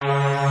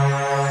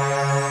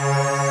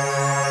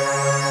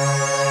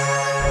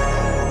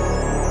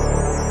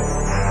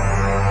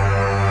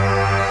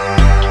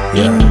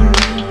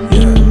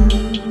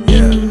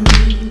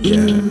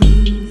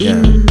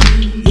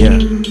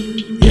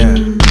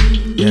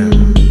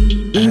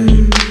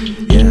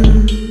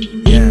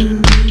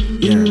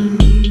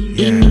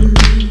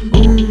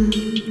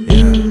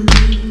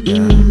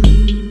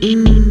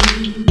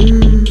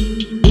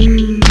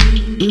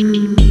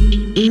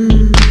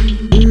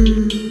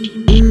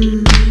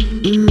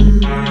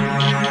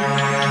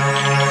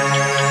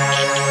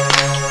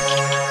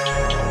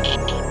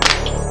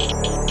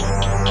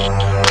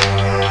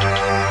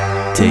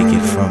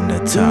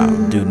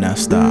top, do not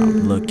stop.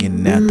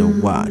 Looking at the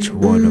watch,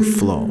 water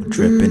flow,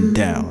 dripping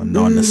down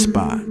on the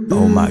spot.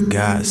 Oh my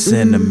God,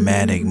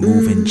 cinematic,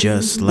 moving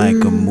just like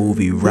a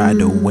movie.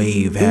 Ride a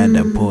wave, had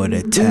to put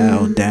a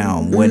towel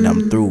down when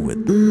I'm through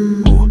with.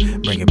 Ooh,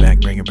 bring it back,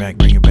 bring it back,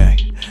 bring it back.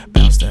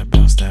 Bounce that,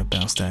 bounce that,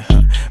 bounce that,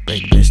 huh?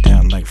 Break the bitch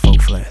down like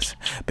folk flats.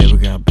 Baby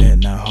girl, better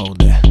not hold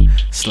that.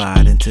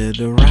 Slide into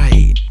the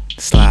right,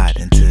 slide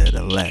into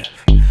the left.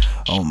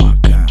 Oh my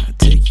God,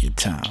 take your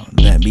time,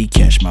 let me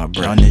catch my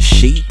breath. On the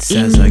sheets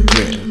as I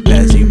grip,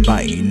 as you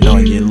biting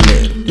on your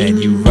lip, and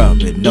you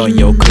rubbing on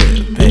your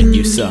clip, and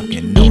you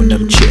sucking on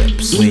them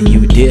chips. When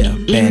you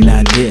dip, and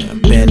I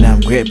dip, and I'm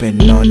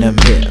gripping on them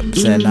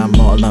hips, and I'm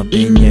all up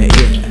in your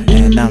ear,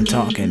 and I'm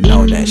talking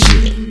all that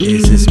shit.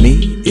 Is this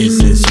me? Is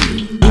this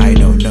you? I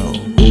don't know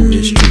who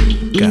is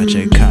true. Got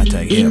your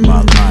contact, hit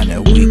my line,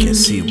 and we can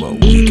see what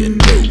we can